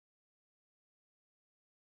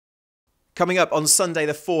Coming up on Sunday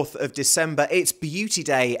the 4th of December, it's Beauty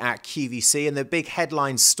Day at QVC, and the big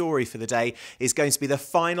headline story for the day is going to be the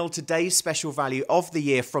final Today's Special Value of the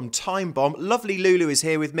year from Time Bomb. Lovely Lulu is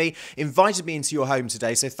here with me, invited me into your home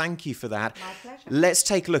today, so thank you for that. My pleasure. Let's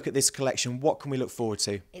take a look at this collection. What can we look forward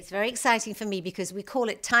to? It's very exciting for me because we call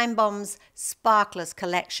it Time Bomb's Sparklers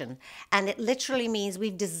Collection, and it literally means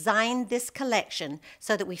we've designed this collection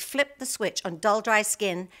so that we flip the switch on dull, dry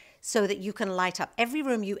skin so that you can light up every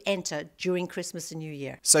room you enter during Christmas and New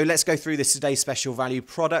Year. So let's go through this Today's Special Value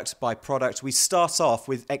product by product. We start off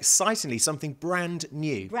with, excitingly, something brand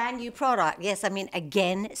new. Brand new product, yes. I mean,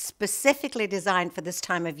 again, specifically designed for this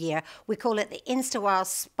time of year. We call it the InstaWow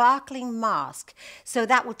Sparkling Mask. So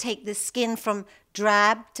that will take the skin from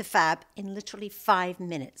drab to fab in literally 5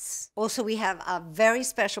 minutes. Also, we have a very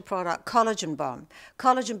special product, Collagen Bomb.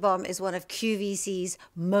 Collagen Bomb is one of QVC's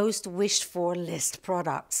most wished for list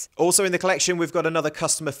products. Also in the collection, we've got another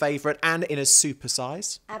customer favourite, and in a super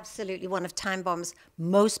size. Absolutely one of Time Bomb's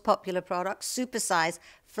most popular products, super size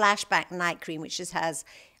flashback night cream, which has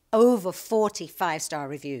over 40 5-star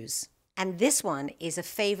reviews. And this one is a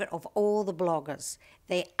favorite of all the bloggers.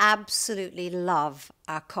 They absolutely love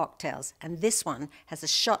our cocktails. And this one has a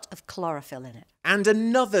shot of chlorophyll in it. And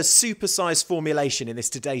another supersized formulation in this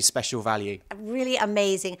Today's Special Value. Really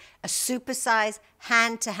amazing. A supersize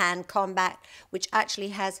hand-to-hand combat, which actually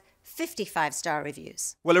has 55-star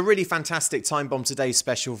reviews. Well, a really fantastic Time Bomb Today's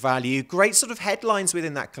Special Value. Great sort of headlines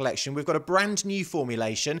within that collection. We've got a brand new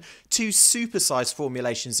formulation, 2 supersized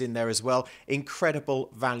formulations in there as well. Incredible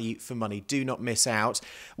value for money. Do not miss out.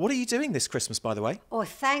 What are you doing this Christmas, by the way? Oh,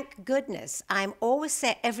 thank goodness. I'm always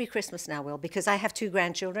set every Christmas now, Will, because I have 2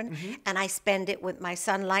 grandchildren and I spend it with my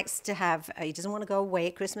son. Likes to have, he doesn't want to go away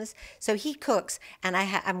at Christmas, so he cooks, and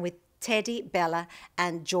I'm with Teddy, Bella,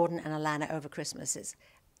 and Jordan and Alana over Christmases.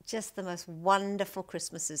 Just the most wonderful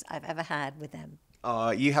Christmases I've ever had with them.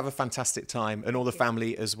 You have a fantastic time, and all the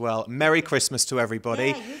family as well. Merry Christmas to everybody.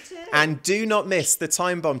 Yeah, you too. And do not miss the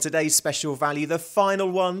Time Bomb Today's Special Value, the final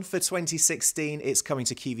one for 2016. It's coming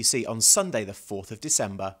to QVC on Sunday the 4th of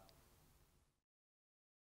December.